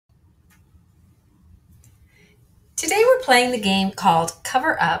we're playing the game called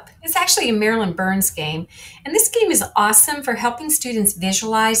Cover Up. It's actually a Marilyn Burns game, and this game is awesome for helping students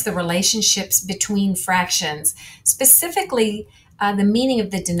visualize the relationships between fractions, specifically the meaning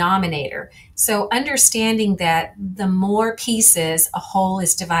of the denominator. So understanding that the more pieces a whole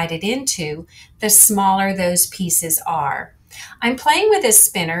is divided into, the smaller those pieces are. I'm playing with a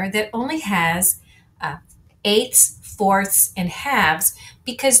spinner that only has eighths, fourths, and halves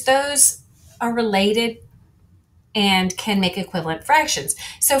because those are related and can make equivalent fractions.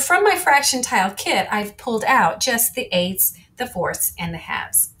 So from my fraction tile kit, I've pulled out just the eighths, the fourths, and the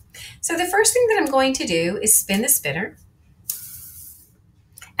halves. So the first thing that I'm going to do is spin the spinner,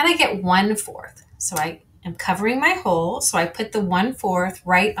 and I get 1/4. So I am covering my hole, so I put the 1/4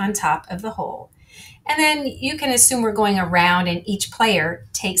 right on top of the hole. And then you can assume we're going around and each player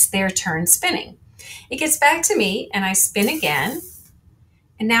takes their turn spinning. It gets back to me and I spin again,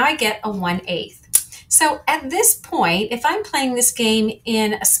 and now I get a 1/8. So at this point, if I'm playing this game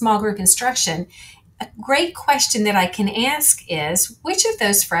in a small group instruction, a great question that I can ask is, which of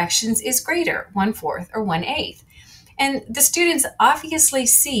those fractions is greater, 1/4 or 1/8? And the students obviously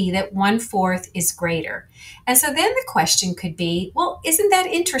see that 1/4 is greater. And so then the question could be, well, isn't that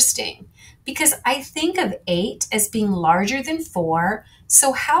interesting? Because I think of 8 as being larger than 4,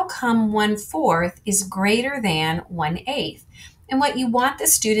 so how come 1/4 is greater than 1/8? And what you want the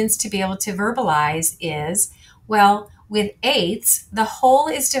students to be able to verbalize is, well, with eighths, the whole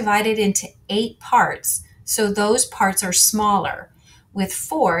is divided into 8 parts, so those parts are smaller. With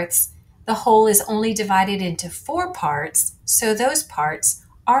fourths, the whole is only divided into 4 parts, so those parts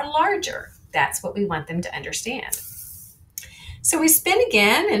are larger. That's what we want them to understand. So we spin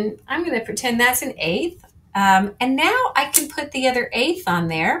again, and I'm going to pretend that's an eighth. And now I can put the other eighth on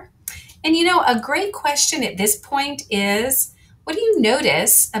there. And you know, a great question at this point is, what do you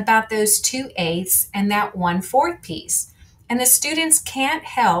notice about those 2/8 and that 1/4 piece? And the students can't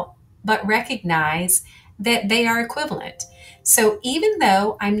help but recognize that they are equivalent. So even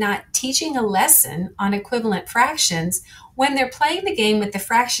though I'm not teaching a lesson on equivalent fractions, when they're playing the game with the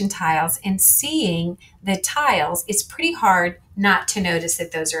fraction tiles and seeing the tiles, it's pretty hard not to notice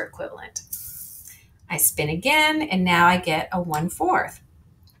that those are equivalent. I spin again, and now I get a 1/4.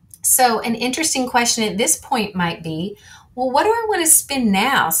 So an interesting question at this point might be, well, what do I want to spin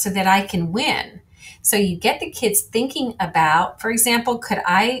now so that I can win? So you get the kids thinking about, for example, could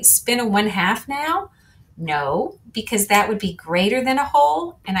I spin a 1/2 now? No, because that would be greater than a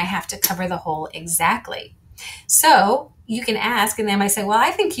whole, and I have to cover the whole exactly. So you can ask, and they might say, well,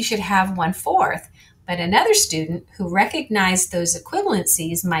 I think you should have 1/4. But another student who recognized those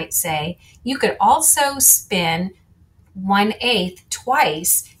equivalencies might say, you could also spin 1/8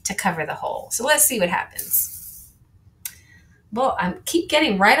 twice to cover the whole. So let's see what happens. Well, I keep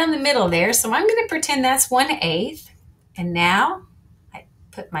getting right on the middle there, so I'm going to pretend that's 1/8. And now I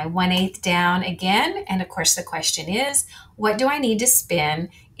put my 1/8 down again. And of course, the question is, what do I need to spin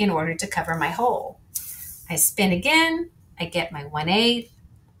in order to cover my hole? I spin again, I get my 1/8,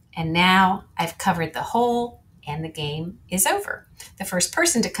 and now I've covered the hole, and the game is over. The first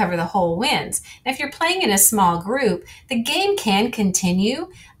person to cover the hole wins. Now, if you're playing in a small group, the game can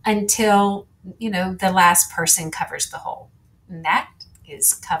continue until, the last person covers the hole. And that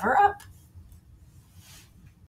is Cover Up.